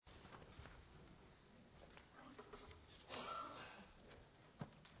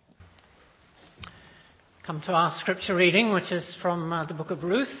Come to our scripture reading, which is from the book of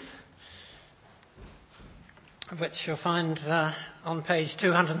Ruth, which you'll find on page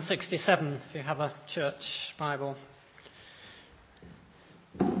 267 if you have a church Bible.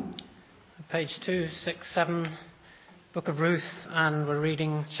 Page 267, book of Ruth, and we're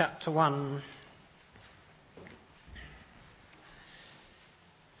reading chapter 1.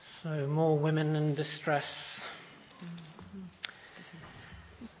 So, more women in distress.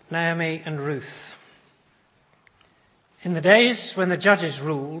 Naomi and Ruth. In the days when the judges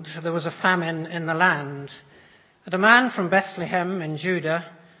ruled, there was a famine in the land, and a man from Bethlehem in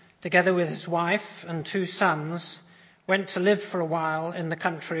Judah, together with his wife and 2 sons, went to live for a while in the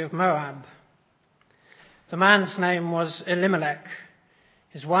country of Moab. The man's name was Elimelech,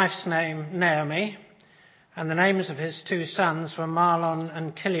 his wife's name Naomi, and the names of his 2 sons were Mahlon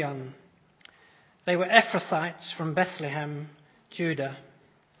and Chilion. They were Ephrathites from Bethlehem, Judah,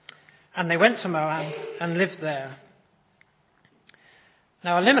 and they went to Moab and lived there.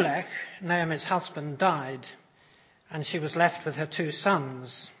 Now Elimelech, Naomi's husband, died, and she was left with her 2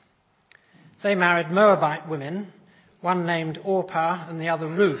 sons. They married Moabite women, one named Orpah and the other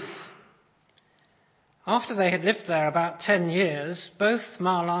Ruth. After they had lived there about 10 years, both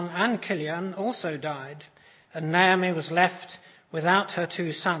Mahlon and Chilion also died, and Naomi was left without her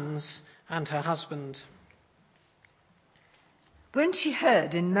 2 sons and her husband. When she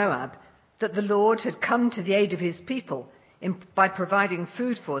heard in Moab that the Lord had come to the aid of his people by providing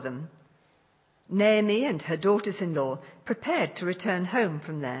food for them, Naomi and her daughters-in-law prepared to return home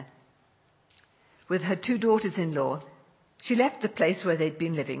from there. With her 2 daughters-in-law, she left the place where they'd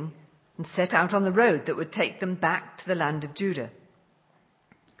been living and set out on the road that would take them back to the land of Judah.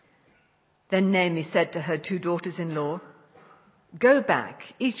 Then Naomi said to her 2 daughters-in-law, "Go back,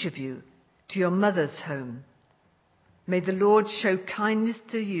 each of you, to your mother's home. May the Lord show kindness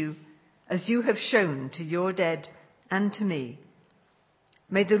to you as you have shown to your dead and to me.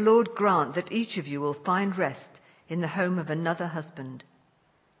 May the Lord grant that each of you will find rest in the home of another husband."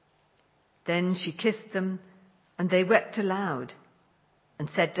 Then she kissed them, and they wept aloud, and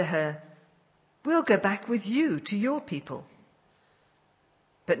said to her, "We'll go back with you to your people."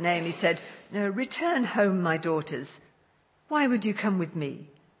 But Naomi said, "No, return home, my daughters. Why would you come with me?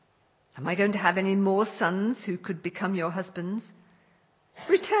 Am I going to have any more sons who could become your husbands?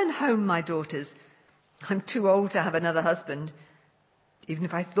 Return home, my daughters. I'm too old to have another husband. Even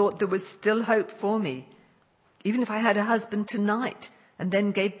if I thought there was still hope for me, even if I had a husband tonight and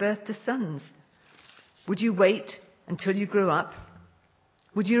then gave birth to sons, would you wait until you grew up?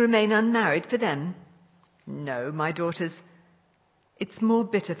 Would you remain unmarried for them? No, my daughters, it's more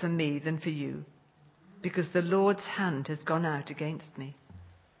bitter for me than for you, because the Lord's hand has gone out against me."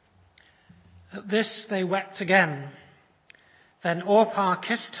 At this they wept again. Then Orpah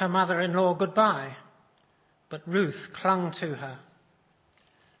kissed her mother-in-law goodbye, but Ruth clung to her.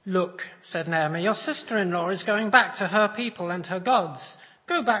 "Look," said Naomi, "your sister-in-law is going back to her people and her gods.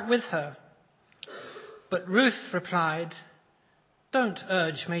 Go back with her." But Ruth replied, "Don't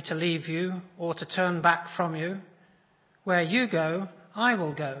urge me to leave you or to turn back from you. Where you go, I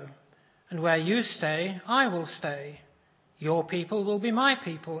will go, and where you stay, I will stay. Your people will be my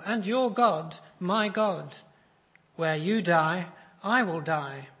people, and your God, my God. Where you die, I will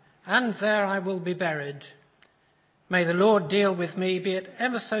die, and there I will be buried. May the Lord deal with me, be it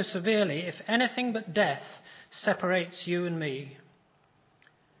ever so severely, if anything but death separates you and me."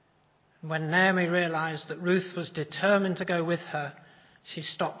 When Naomi realized that Ruth was determined to go with her, she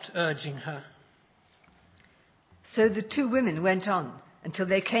stopped urging her. So the 2 women went on until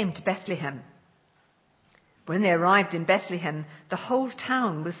they came to Bethlehem. When they arrived in Bethlehem, the whole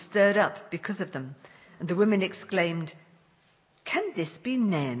town was stirred up because of them, and the women exclaimed, "Can this be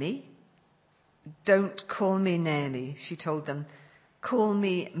Naomi?" "Don't call me Naomi," she told them. "Call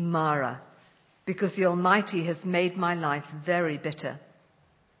me Mara, because the Almighty has made my life very bitter.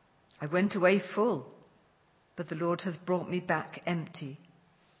 I went away full, but the Lord has brought me back empty.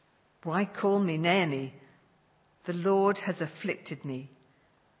 Why call me Naomi? The Lord has afflicted me.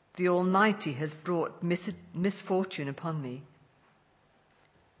 The Almighty has brought misfortune upon me."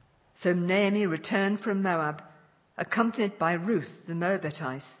 So Naomi returned from Moab, accompanied by Ruth the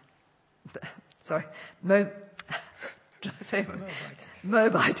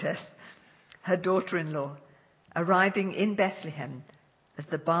Moabitess, her daughter-in-law, arriving in Bethlehem as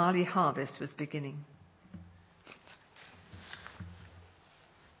the barley harvest was beginning.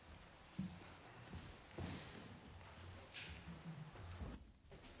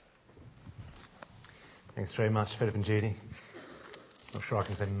 Thanks very much, Philip and Judy. Not sure I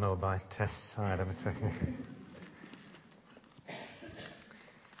can say Moabitess. All right, Adam, it's okay.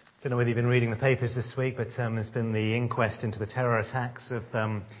 Don't know whether you've been reading the papers this week, but there's been the inquest into the terror attacks of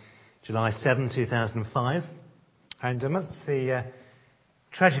July 7, 2005. And amongst the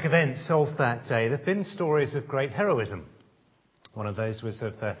tragic events of that day, there have been stories of great heroism. One of those was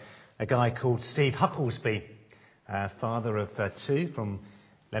of a guy called Steve Hucklesby, father of two from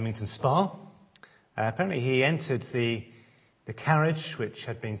Leamington Spa. Apparently he entered the carriage, which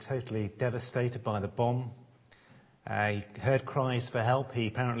had been totally devastated by the bomb. He heard cries for help. He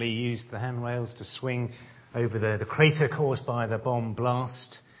apparently used the handrails to swing over the crater caused by the bomb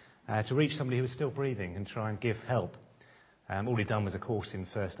blast to reach somebody who was still breathing and try and give help. All he'd done was a course in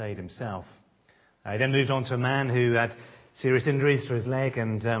first aid himself. He then moved on to a man who had serious injuries to his leg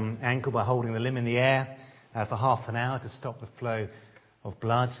and ankle by holding the limb in the air for half an hour to stop the flow of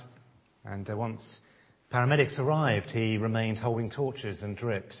blood. And once paramedics arrived, he remained holding torches and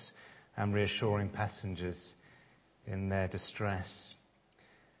drips and reassuring passengers in their distress.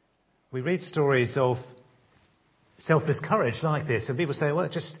 We read stories of selfless courage like this, and people say, well,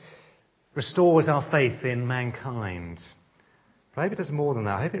 it just restores our faith in mankind. But I hope it does more than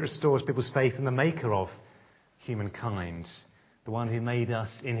that. I hope it restores people's faith in the maker of humankind, the one who made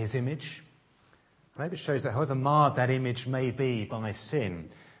us in his image. I hope it shows that however marred that image may be by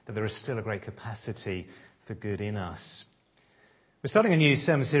sin, that there is still a great capacity for good in us. We're starting a new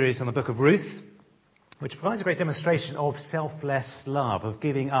sermon series on the book of Ruth, which provides a great demonstration of selfless love, of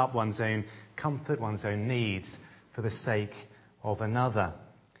giving up one's own comfort, one's own needs for the sake of another.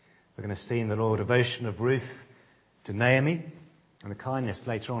 We're going to see in the Lord devotion of Ruth to Naomi and the kindness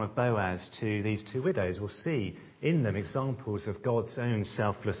later on of Boaz to these two widows. We'll see in them examples of God's own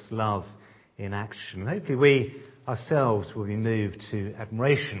selfless love in action. And hopefully we ourselves will be moved to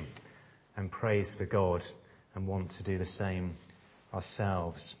admiration and praise for God and want to do the same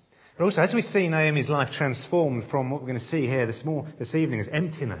ourselves. But also, as we see Naomi's life transformed from what we're going to see here this evening as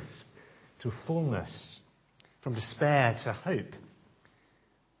emptiness to fullness, from despair to hope,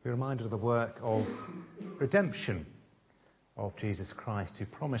 we're reminded of the work of redemption of Jesus Christ, who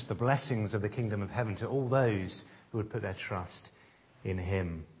promised the blessings of the kingdom of heaven to all those who would put their trust in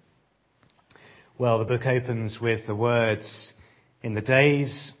him. Well, the book opens with the words, "In the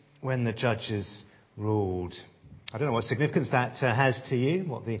days when the judges ruled." I don't know what significance that has to you,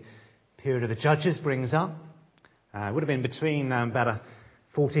 what the period of the Judges brings up. It would have been between about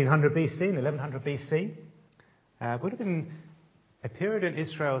 1400 BC and 1100 BC. It would have been a period in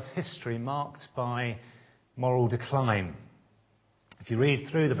Israel's history marked by moral decline. If you read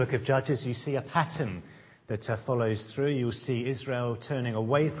through the book of Judges, you see a pattern that follows through. You'll see Israel turning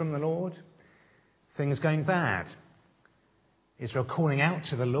away from the Lord, things going bad, Israel calling out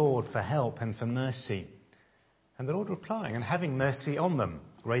to the Lord for help and for mercy, and the Lord replying and having mercy on them,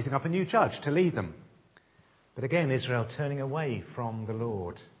 raising up a new judge to lead them. But again, Israel turning away from the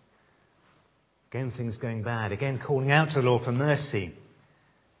Lord. Again, things going bad. Again, calling out to the Lord for mercy.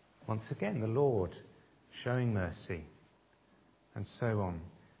 Once again, the Lord showing mercy. And so on,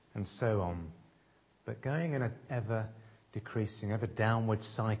 and so on. But going in an ever-decreasing, ever-downward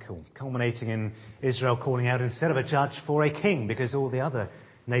cycle, culminating in Israel calling out instead of a judge for a king, because all the other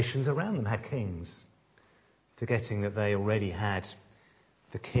nations around them had kings, forgetting that they already had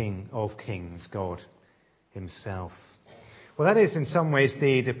the King of Kings, God himself. Well, that is in some ways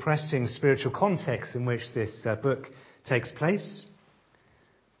the depressing spiritual context in which this book takes place.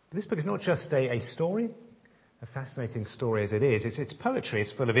 But this book is not just a story, a fascinating story as it is. It's poetry.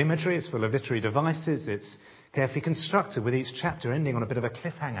 It's full of imagery. It's full of literary devices. It's carefully constructed, with each chapter ending on a bit of a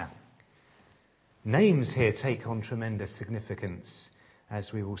cliffhanger. Names here take on tremendous significance,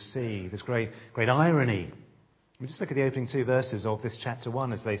 as we will see. There's great irony. We just look at the opening two verses of this chapter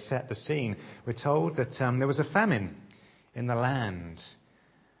 1 as they set the scene. We're told that there was a famine in the land,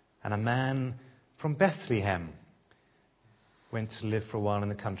 and a man from Bethlehem went to live for a while in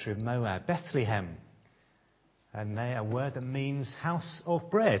the country of Moab. Bethlehem, a word that means house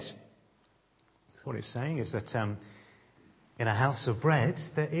of bread. So what it's saying is that in a house of bread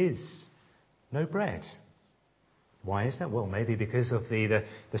there is no bread. Why is that? Well, maybe because of the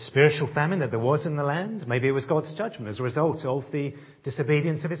spiritual famine that there was in the land. Maybe it was God's judgment as a result of the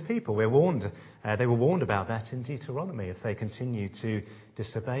disobedience of his people. They were warned about that in Deuteronomy if they continued to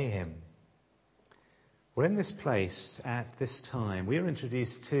disobey him. Well, in this place, at this time, we are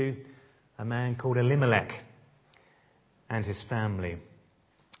introduced to a man called Elimelech and his family.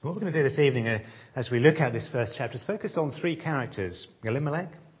 What we're going to do this evening, as we look at this first chapter, is focus on three characters: Elimelech,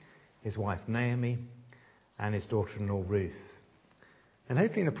 his wife Naomi, and his daughter-in-law Ruth. And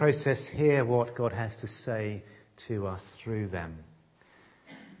hopefully in the process hear what God has to say to us through them.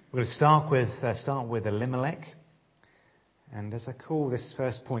 We're going to start with Elimelech. And as I call this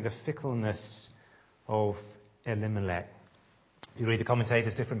first point, the fickleness of Elimelech. If you read the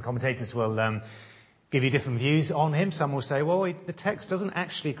commentators, different commentators will give you different views on him. Some will say, well, the text doesn't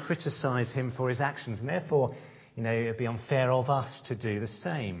actually criticise him for his actions, and therefore, it would be unfair of us to do the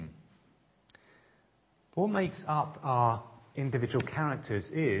same. But what makes up our individual characters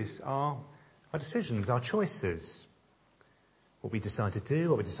is our decisions, our choices. What we decide to do,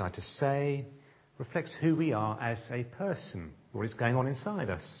 what we decide to say, reflects who we are as a person, what is going on inside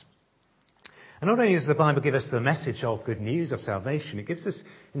us. And not only does the Bible give us the message of good news, of salvation, it gives us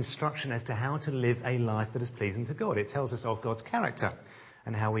instruction as to how to live a life that is pleasing to God. It tells us of God's character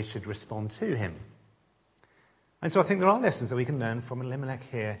and how we should respond to him. And so I think there are lessons that we can learn from Elimelech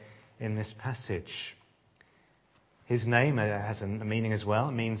here in this passage. His name has a meaning as well.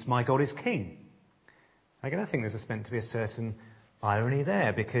 It means, my God is king. Again, I think there's meant to be a certain irony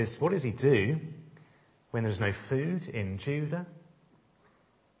there, because what does he do when there's no food in Judah?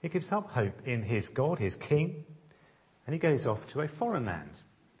 He gives up hope in his God, his king, and he goes off to a foreign land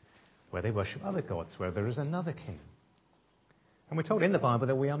where they worship other gods, where there is another king. And we're told in the Bible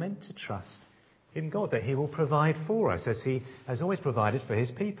that we are meant to trust in God, that he will provide for us as he has always provided for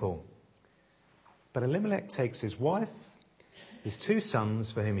his people. But Elimelech takes his wife, his 2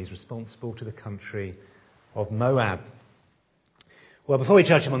 sons, for whom he's responsible, to the country of Moab. Well, before we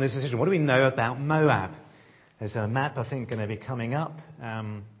judge him on this decision, what do we know about Moab? There's a map, I think, going to be coming up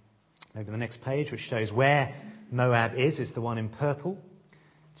over the next page, which shows where Moab is. It's the one in purple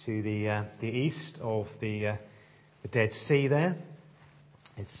to the east of the Dead Sea there.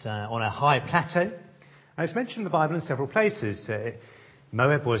 It's on a high plateau. And it's mentioned in the Bible in several places.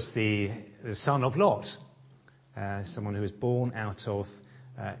 Moab was the son of Lot, someone who was born out of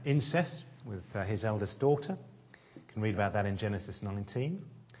incest with his eldest daughter. You can read about that in Genesis 19.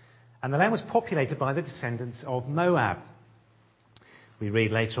 And the land was populated by the descendants of Moab. We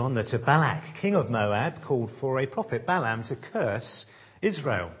read later on that Balak, king of Moab, called for a prophet, Balaam, to curse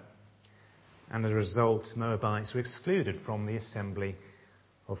Israel. And as a result, Moabites were excluded from the assembly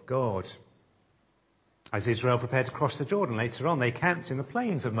of God. As Israel prepared to cross the Jordan later on, they camped in the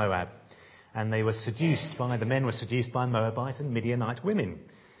plains of Moab. And the men were seduced by Moabite and Midianite women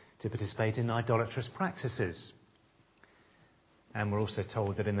to participate in idolatrous practices. And we're also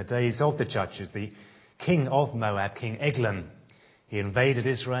told that in the days of the judges, the king of Moab, King Eglon, he invaded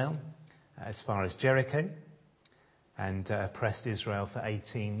Israel as far as Jericho and oppressed Israel for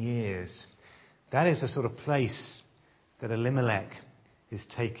 18 years. That is the sort of place that Elimelech is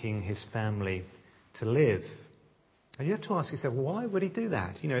taking his family to live. And you have to ask yourself, why would he do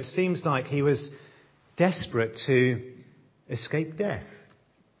that? It seems like he was desperate to escape death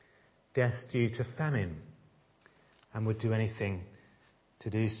due to famine, and would do anything to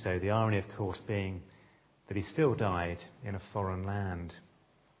do so. The irony, of course, being that he still died in a foreign land.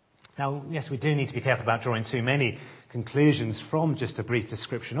 Now, yes, we do need to be careful about drawing too many conclusions from just a brief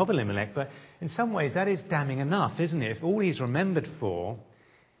description of Elimelech, but in some ways that is damning enough, isn't it? If all he's remembered for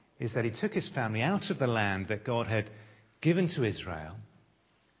is that he took his family out of the land that God had given to Israel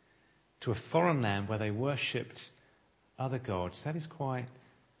to a foreign land where they worshipped other gods, that is quite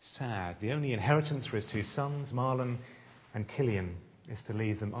sad. The only inheritance for his 2 sons, Marlon and Kilian, is to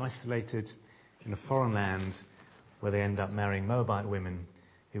leave them isolated in a foreign land where they end up marrying Moabite women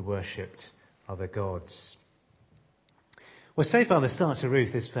who worshipped other gods. Well, so far the start to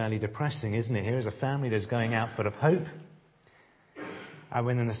Ruth is fairly depressing, isn't it? Here is a family that's going out full of hope. And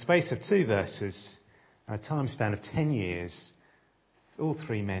when in the space of 2 verses, and a time span of 10 years, all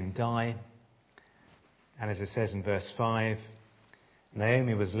 3 men die. And as it says in verse 5,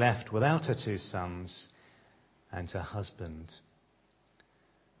 Naomi was left without her 2 sons and her husband.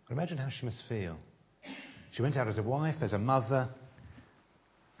 But imagine how she must feel. She went out as a wife, as a mother,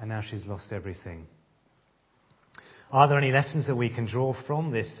 and now she's lost everything. Are there any lessons that we can draw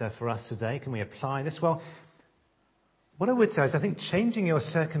from this for us today? Can we apply this? Well, what I would say is I think changing your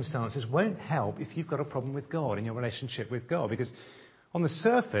circumstances won't help if you've got a problem with God in your relationship with God. Because on the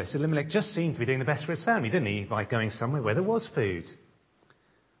surface, Elimelech just seemed to be doing the best for his family, didn't he? By going somewhere where there was food.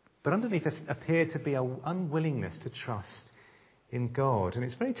 But underneath this appeared to be an unwillingness to trust in God. And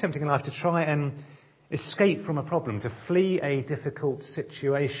it's very tempting in life to try and escape from a problem, to flee a difficult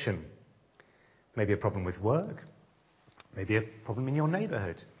situation. Maybe a problem with work. Maybe a problem in your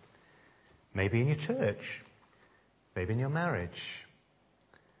neighbourhood. Maybe in your church. Maybe in your marriage.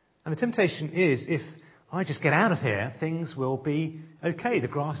 And the temptation is, if I just get out of here, things will be okay. The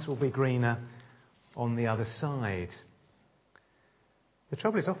grass will be greener on the other side. The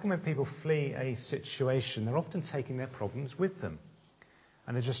trouble is, often when people flee a situation, they're often taking their problems with them.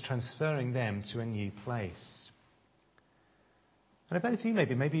 And they're just transferring them to a new place. And if that is you,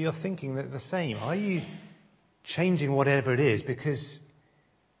 maybe you're thinking the same. Are you changing whatever it is because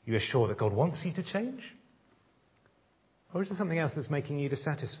you are sure that God wants you to change? Or is there something else that's making you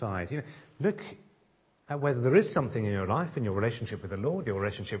dissatisfied? Look at whether there is something in your life, in your relationship with the Lord, your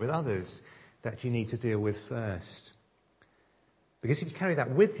relationship with others, that you need to deal with first. Because if you carry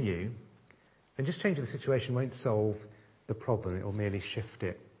that with you, then just changing the situation won't solve the problem. It will merely shift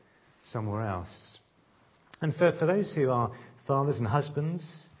it somewhere else. And for those who are fathers and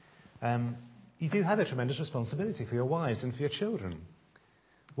husbands, you do have a tremendous responsibility for your wives and for your children.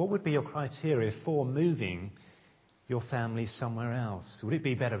 What would be your criteria for moving your family somewhere else? Would it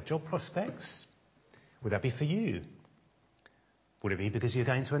be better job prospects? Would that be for you? Would it be because you're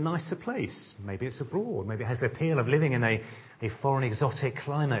going to a nicer place? Maybe it's abroad. Maybe it has the appeal of living in a foreign exotic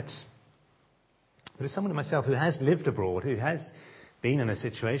climate. But as someone like myself who has lived abroad, who has been in a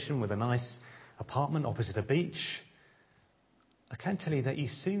situation with a nice apartment opposite a beach, I can tell you that you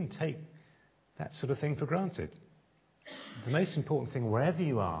soon take that sort of thing for granted. The most important thing wherever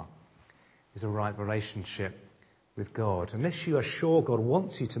you are is a right relationship with God. Unless you are sure God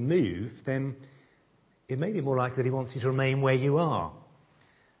wants you to move, then it may be more likely that he wants you to remain where you are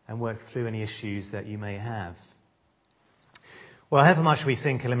and work through any issues that you may have. Well, however much we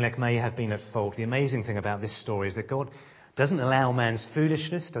think Elimelech may have been at fault, the amazing thing about this story is that God doesn't allow man's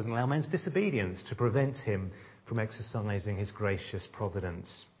foolishness, doesn't allow man's disobedience to prevent him from exercising his gracious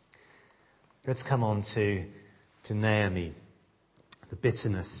providence. Let's come on to Naomi, the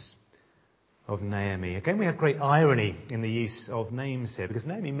bitterness of Naomi. Again, we have great irony in the use of names here, because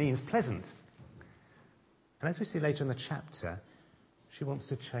Naomi means pleasant. And as we see later in the chapter, she wants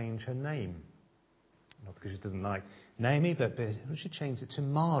to change her name. Not because she doesn't like Naomi, but she changed it to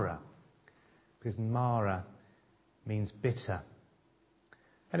Mara, because Mara means bitter.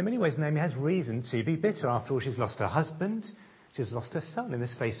 And in many ways, Naomi has reason to be bitter. After all, she's lost her husband, she's lost her son in the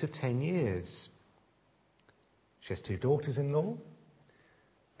space of 10 years. She has 2 daughters-in-law.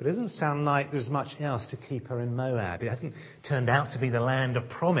 But it doesn't sound like there's much else to keep her in Moab. It hasn't turned out to be the land of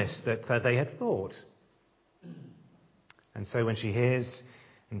promise that they had thought. And so when she hears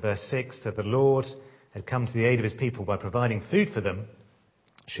in verse 6 that the Lord had come to the aid of his people by providing food for them,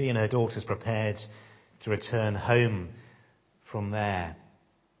 she and her daughters prepared to return home from there.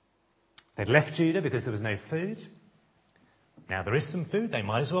 They'd left Judah because there was no food. Now there is some food, they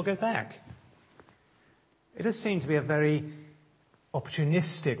might as well go back. It does seem to be a very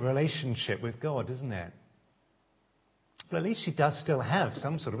opportunistic relationship with God, doesn't it? But at least she does still have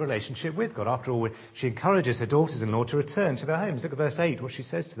some sort of relationship with God. After all, she encourages her daughters-in-law to return to their homes. Look at verse 8, what she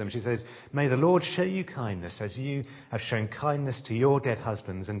says to them. She says, "May the Lord show you kindness as you have shown kindness to your dead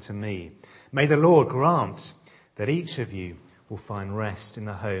husbands and to me. May the Lord grant that each of you will find rest in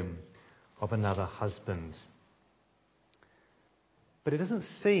the home of another husband." But it doesn't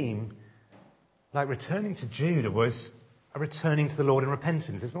seem like returning to Judah was a returning to the Lord in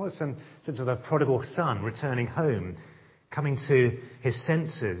repentance. It's not some sense of a prodigal son returning home, coming to his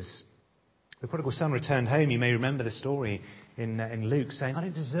senses. The prodigal son returned home. You may remember the story in Luke saying, "I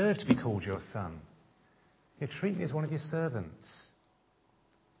don't deserve to be called your son. You treat me as one of your servants."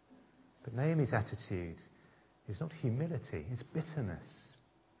 But Naomi's attitude is not humility, it's bitterness.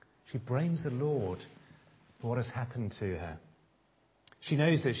 She blames the Lord for what has happened to her. She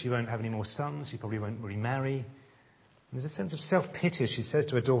knows that she won't have any more sons. She probably won't remarry. There's a sense of self-pity, she says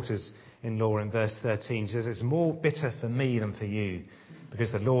to her daughters-in-law in verse 13. She says, "It's more bitter for me than for you,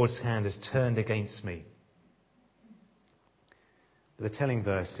 because the Lord's hand has turned against me." But the telling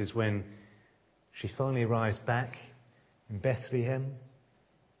verse is when she finally arrives back in Bethlehem.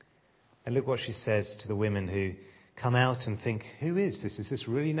 And look what she says to the women who come out and think, "Who is this? Is this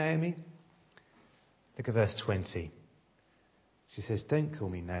really Naomi?" Look at verse 20. She says, "Don't call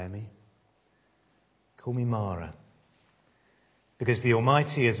me Naomi. Call me Mara. Because the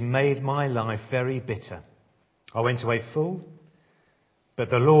Almighty has made my life very bitter. I went away full, but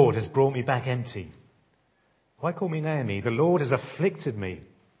the Lord has brought me back empty. Why call me Naomi? The Lord has afflicted me.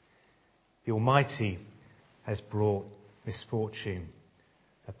 The Almighty has brought misfortune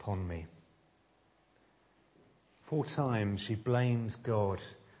upon me." 4 times she blames God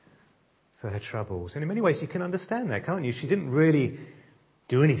for her troubles. And in many ways you can understand that, can't you? She didn't really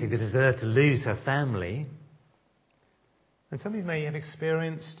do anything to deserve to lose her family. And some of you may have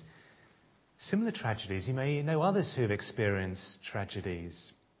experienced similar tragedies. You may know others who have experienced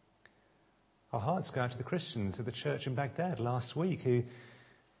tragedies. Our hearts go out to the Christians at the church in Baghdad last week who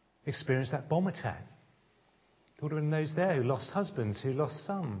experienced that bomb attack. There would have been those there who lost husbands, who lost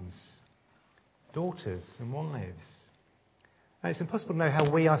sons, daughters and wives. And it's impossible to know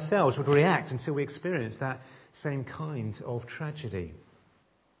how we ourselves would react until we experience that same kind of tragedy.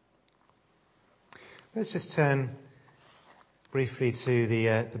 Let's just turn briefly to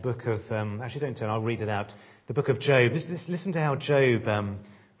the book of... actually, don't turn, I'll read it out. The book of Job. Listen to how Job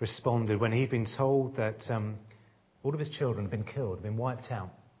responded when he'd been told that all of his children had been killed, had been wiped out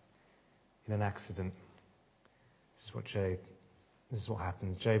in an accident. This is what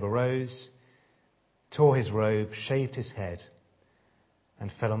happens. Job arose, tore his robe, shaved his head,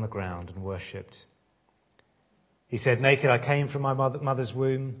 and fell on the ground and worshipped. He said, "Naked I came from my mother's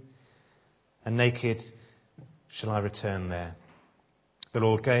womb, and naked shall I return there. The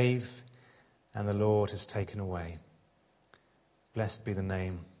Lord gave, and the Lord has taken away. Blessed be the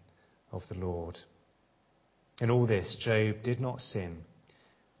name of the Lord." In all this, Job did not sin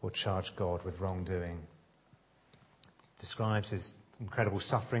or charge God with wrongdoing. Describes his incredible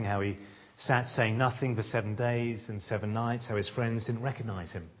suffering, how he sat saying nothing for 7 days and 7 nights, how his friends didn't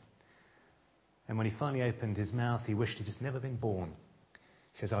recognize him. And when he finally opened his mouth, he wished he'd just never been born.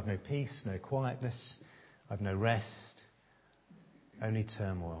 He says, "I've no peace, no quietness, I've no rest, only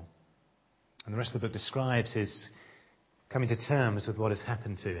turmoil." And the rest of the book describes his coming to terms with what has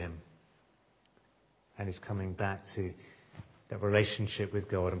happened to him. And his coming back to that relationship with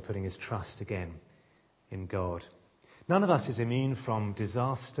God and putting his trust again in God. None of us is immune from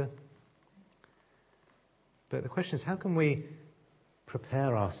disaster. But the question is, how can we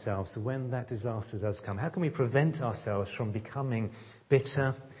prepare ourselves when that disaster does come? How can we prevent ourselves from becoming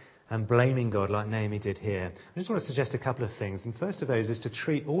bitter and blaming God like Naomi did here? I just want to suggest a couple of things. And first of those is to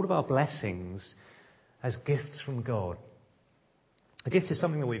treat all of our blessings as gifts from God. A gift is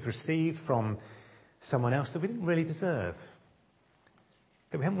something that we've received from someone else that we didn't really deserve,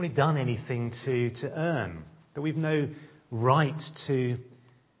 that we haven't really done anything to earn, that we've no right to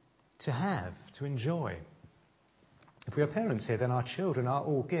have, to enjoy. If we are parents here, then our children are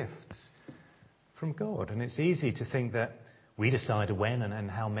all gifts from God. And it's easy to think that we decide when and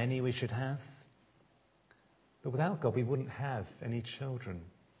how many we should have. But without God, we wouldn't have any children.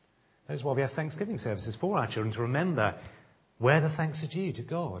 That is why we have Thanksgiving services for our children, to remember where the thanks are due to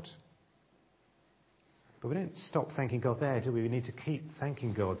God. But we don't stop thanking God there, do we? We need to keep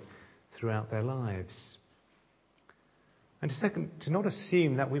thanking God throughout their lives. And second, to not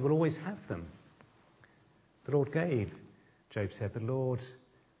assume that we will always have them. The Lord gave, Job said. The Lord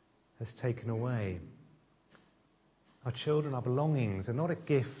has taken away. Our children, our belongings, are not a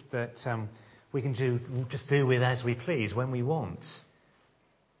gift that we can just do with as we please, when we want.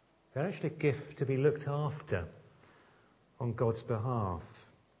 They're actually a gift to be looked after on God's behalf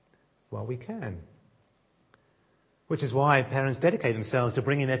while we can. Which is why parents dedicate themselves to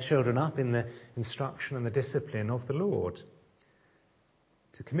bringing their children up in the instruction and the discipline of the Lord,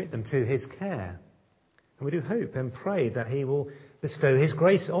 to commit them to his care. And we do hope and pray that he will bestow his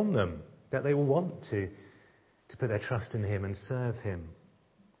grace on them, that they will want to put their trust in him and serve him.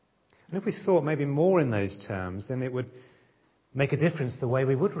 And if we thought maybe more in those terms, then it would make a difference the way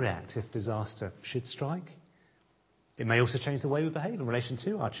we would react if disaster should strike. It may also change the way we behave in relation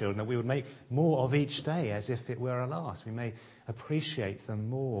to our children, that we would make more of each day as if it were our last. We may appreciate them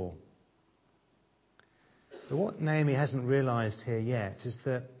more. But what Naomi hasn't realised here yet is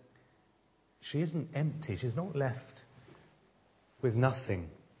that she isn't empty. She's not left with nothing.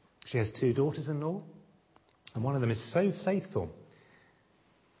 She has 2 daughters-in-law, and one of them is so faithful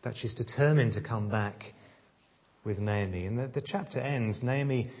that she's determined to come back with Naomi. And the chapter ends,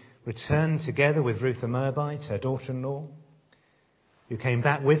 Naomi returned together with Ruth the Moabite, her daughter-in-law, who came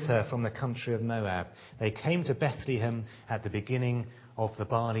back with her from the country of Moab. They came to Bethlehem at the beginning of the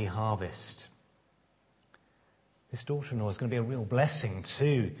barley harvest. This daughter-in-law is going to be a real blessing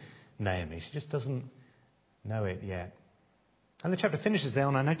to Naomi. She just doesn't know it yet. And the chapter finishes there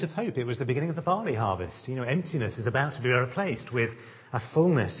on a note of hope. It was the beginning of the barley harvest. Emptiness is about to be replaced with a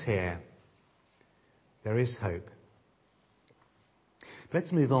fullness here. There is hope.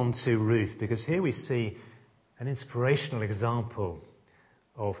 Let's move on to Ruth, because here we see an inspirational example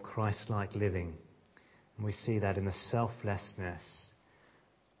of Christ-like living. And we see that in the selflessness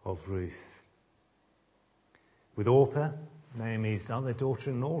of Ruth. With Orpah, Naomi's other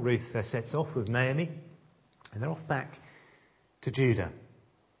daughter-in-law, Ruth sets off with Naomi, and they're off back to Judah.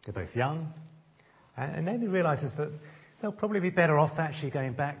 They're both young, and Naomi realises that they'll probably be better off actually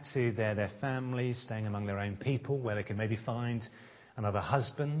going back to their families, staying among their own people, where they can maybe find another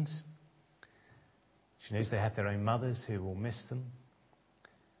husband. She knows they have their own mothers who will miss them.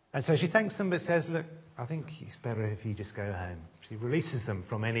 And so she thanks them but says, "Look, I think it's better if you just go home." She releases them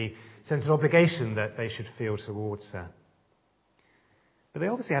from any sense of obligation that they should feel towards her. But they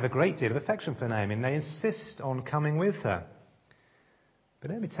obviously have a great deal of affection for Naomi, and they insist on coming with her. But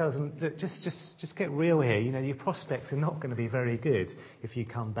Naomi tells them, look, just get real here. You know, your prospects are not going to be very good if you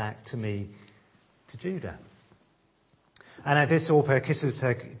come back to me, to Judah. And at this, Orpah kisses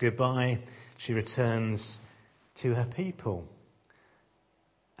her goodbye. She returns to her people.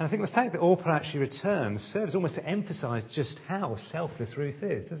 And I think the fact that Orpah actually returns serves almost to emphasise just how selfless Ruth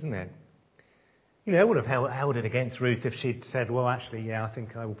is, doesn't it? You know, I would have held it against Ruth if she'd said, well, actually, yeah, I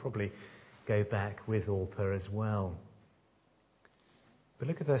think I will probably go back with Orpah as well. But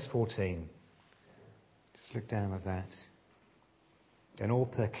look at verse 14. Just look down at that. Then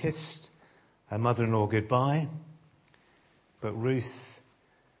Orpah kissed her mother-in-law goodbye, but Ruth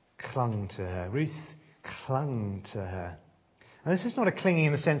clung to her. Ruth clung to her. And this is not a clinging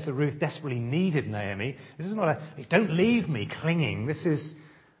in the sense that Ruth desperately needed Naomi. This is not a, don't leave me clinging. This is,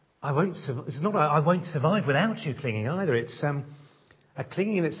 I won't survive without you clinging either. It's a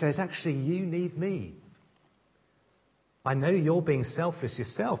clinging that says, actually, you need me. I know you're being selfless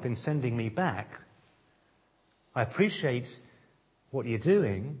yourself in sending me back. I appreciate what you're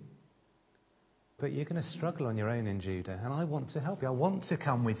doing, but you're going to struggle on your own in Judah, and I want to help you. I want to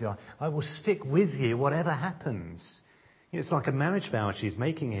come with you. I will stick with you whatever happens. You know, it's like a marriage vow she's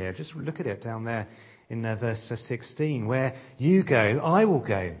making here. Just look at it down there in verse 16. Where you go, I will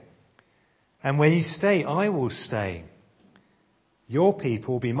go. And where you stay, I will stay. Your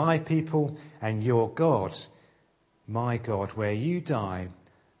people will be my people, and your God, my God. Where you die,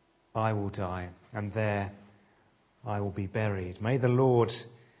 I will die, and there I will be buried. May the Lord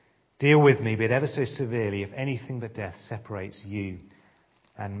deal with me, but ever so severely, if anything but death separates you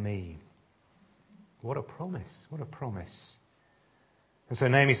and me. What a promise. What a promise. And so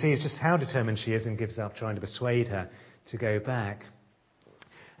Naomi sees just how determined she is and gives up trying to persuade her to go back.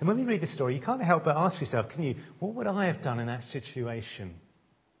 And when we read this story, you can't help but ask yourself, can you, what would I have done in that situation?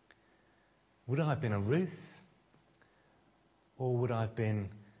 Would I have been a Ruth? Or would I have been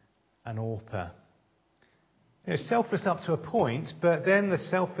an Orpah? You know, selfless up to a point, but then the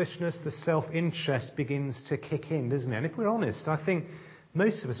selfishness, the self-interest begins to kick in, doesn't it? And if we're honest, I think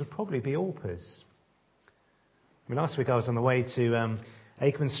most of us would probably be Orpahs. I mean, last week I was on the way to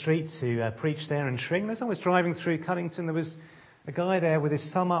Akeman Street to preach there in Tring. As I was driving through Cuddington, there was a guy there with his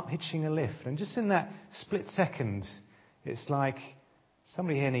thumb up hitching a lift. And just in that split second, it's like,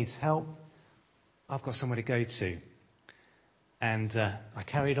 somebody here needs help. I've got somewhere to go to. And I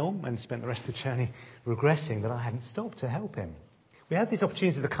carried on and spent the rest of the journey regretting that I hadn't stopped to help him. We have these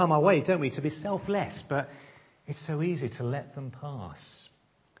opportunities that come our way, don't we, to be selfless, but it's so easy to let them pass.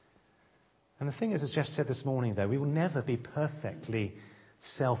 And the thing is, as Jeff said this morning, though, we will never be perfectly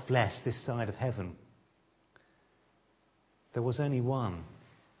selfless this side of heaven. There was only one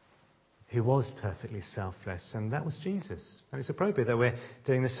who was perfectly selfless, and that was Jesus. And it's appropriate that we're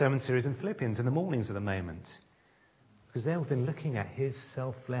doing this sermon series in Philippians in the mornings at the moment, because there we've been looking at his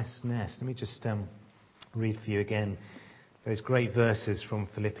selflessness. Let me just read for you again those great verses from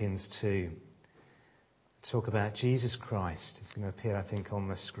Philippians 2. Talk about Jesus Christ. It's going to appear, I think, on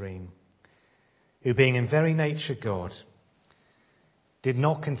the screen. Who, being in very nature God, did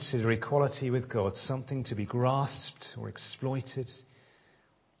not consider equality with God something to be grasped or exploited,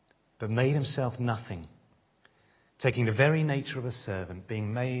 but made himself nothing, taking the very nature of a servant,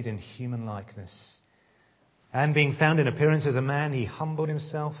 being made in human likeness. And being found in appearance as a man, he humbled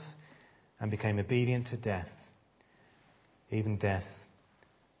himself and became obedient to death, even death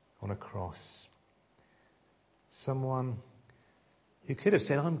on a cross. Someone who could have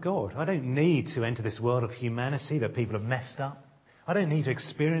said, I'm God. I don't need to enter this world of humanity that people have messed up. I don't need to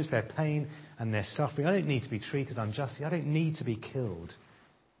experience their pain and their suffering. I don't need to be treated unjustly. I don't need to be killed.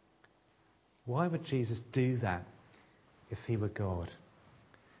 Why would Jesus do that if he were God?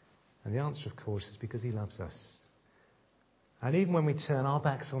 And the answer, of course, is because he loves us. And even when we turn our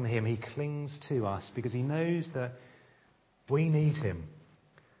backs on him, he clings to us because he knows that we need him.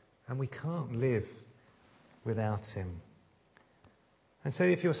 And we can't live without him. And so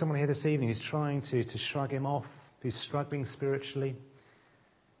if you're someone here this evening who's trying to shrug him off, who's struggling spiritually,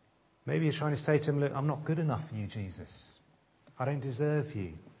 maybe you're trying to say to him, look, I'm not good enough for you, Jesus. I don't deserve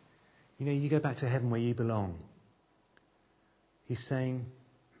you. You know, you go back to heaven where you belong. He's saying,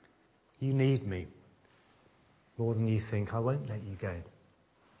 you need me more than you think. I won't let you go.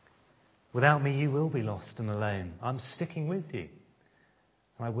 Without me, you will be lost and alone. I'm sticking with you.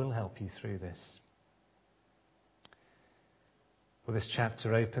 And I will help you through this. Well, this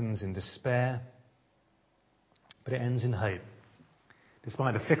chapter opens in despair, but it ends in hope.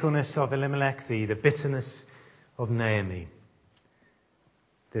 Despite the fickleness of Elimelech, the bitterness of Naomi,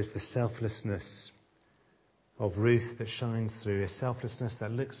 there's the selflessness of Ruth that shines through, a selflessness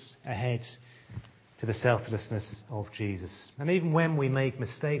that looks ahead to the selflessness of Jesus. And even when we make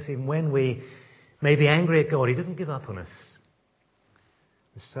mistakes, even when we may be angry at God, he doesn't give up on us.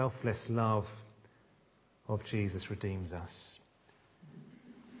 The selfless love of Jesus redeems us.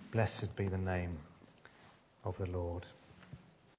 Blessed be the name of the Lord.